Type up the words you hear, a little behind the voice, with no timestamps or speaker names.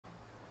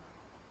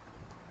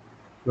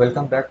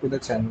Welcome back to the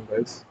channel,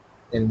 guys.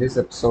 In this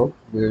episode,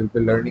 we will be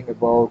learning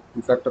about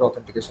two-factor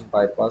authentication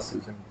bypass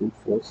using brute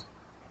force.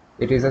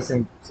 It is a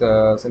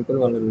simple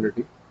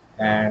vulnerability,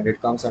 and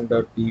it comes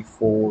under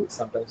P4,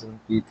 sometimes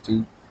even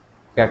P3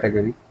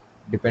 category,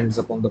 depends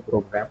upon the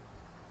program.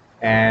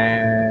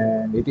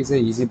 And it is a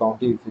easy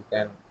bounty if you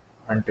can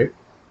hunt it.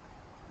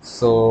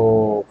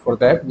 So for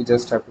that, we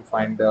just have to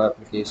find the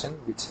application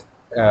which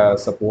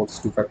supports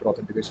two-factor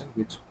authentication,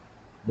 which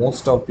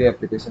most of the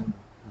application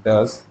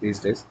does these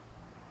days,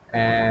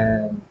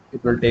 and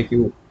it will take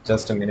you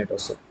just a minute or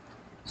so.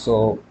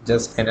 So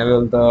just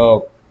enable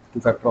the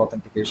two-factor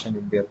authentication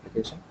in the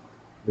application,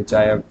 which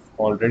I have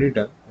already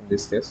done in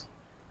this case,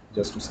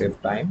 just to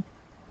save time.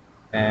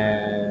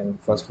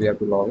 And first we have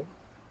to log in.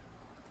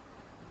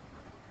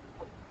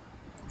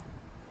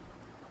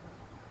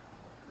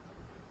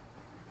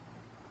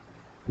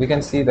 We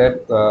can see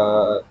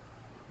that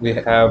we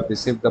have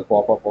received the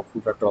pop-up of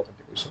two-factor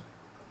authentication.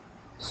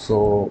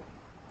 So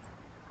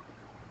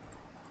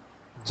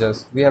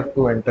just we have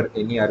to enter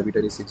any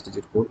arbitrary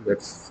six-digit code.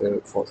 Let's say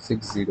for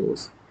 6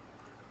 zeros,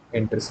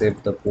 enter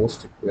save the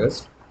post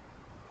request.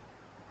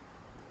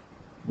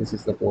 This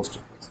is the post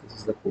request. This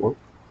is the code.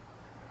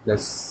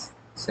 Let's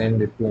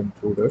send it to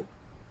intruder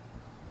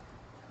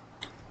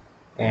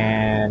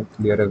and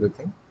clear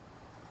everything.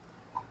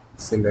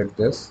 Select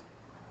this,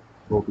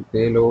 go to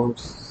payloads,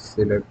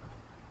 select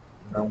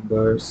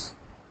numbers.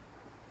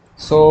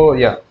 So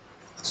yeah,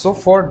 so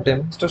for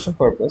demonstration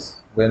purpose,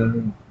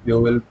 when you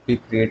will be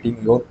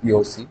creating your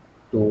POC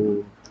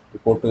to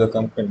report to the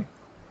company,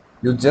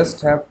 you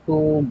just have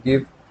to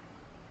give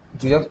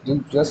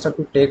you just have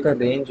to take a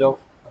range of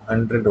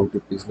 100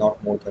 OTPs,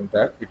 not more than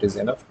that. It is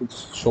enough to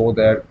show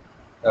that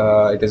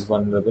it is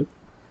vulnerable.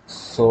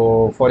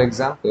 So, for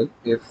example,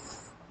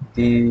 if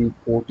the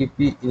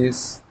OTP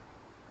is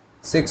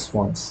 6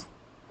 ones,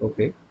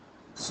 okay,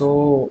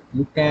 so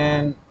you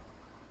can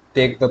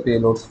take the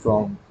payloads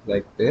from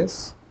like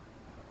this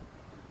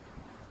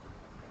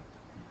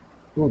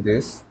to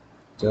this,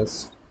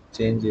 just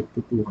change it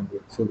to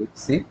 200. So we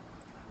see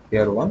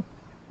here one,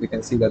 we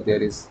can see that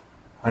there is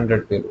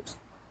 100 payloads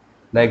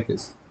like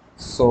this.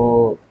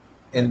 So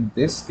in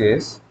this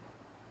case,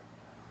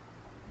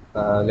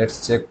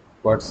 let's check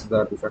what's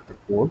the two-factor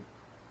code.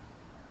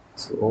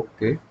 So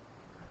okay,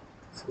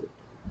 so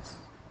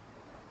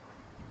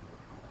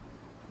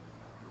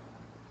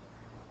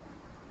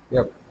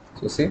yep.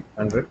 So see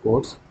 100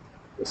 codes.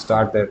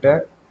 Start the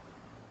attack,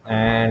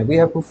 and we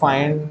have to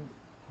find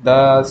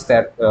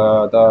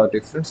the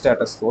different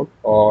status code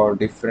or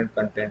different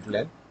content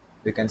length.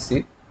 We can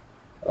see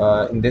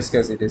in this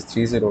case it is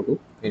 302.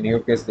 In your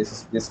case,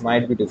 this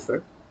might be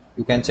different.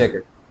 You can check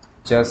it.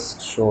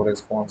 Just show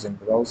response in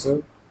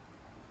browser,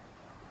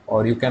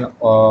 or you can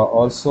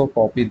also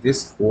copy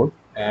this code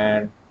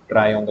and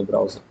try on the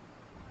browser.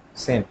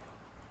 Same,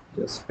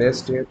 just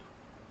paste it,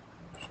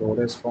 show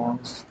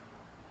response,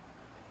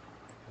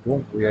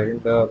 boom, we are in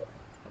the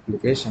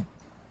application.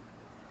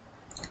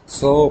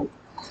 So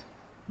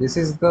this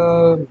is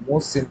the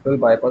most simple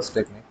bypass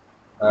technique.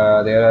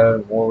 There are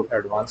more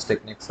advanced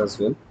techniques as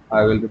well.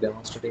 I will be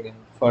demonstrating in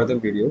further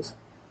videos,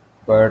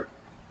 but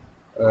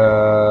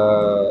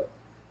uh,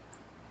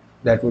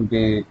 that will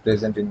be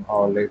present in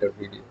our later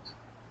videos.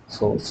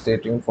 So stay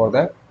tuned for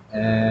that.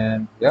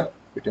 And yeah,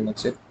 pretty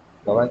much it.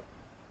 Bye bye.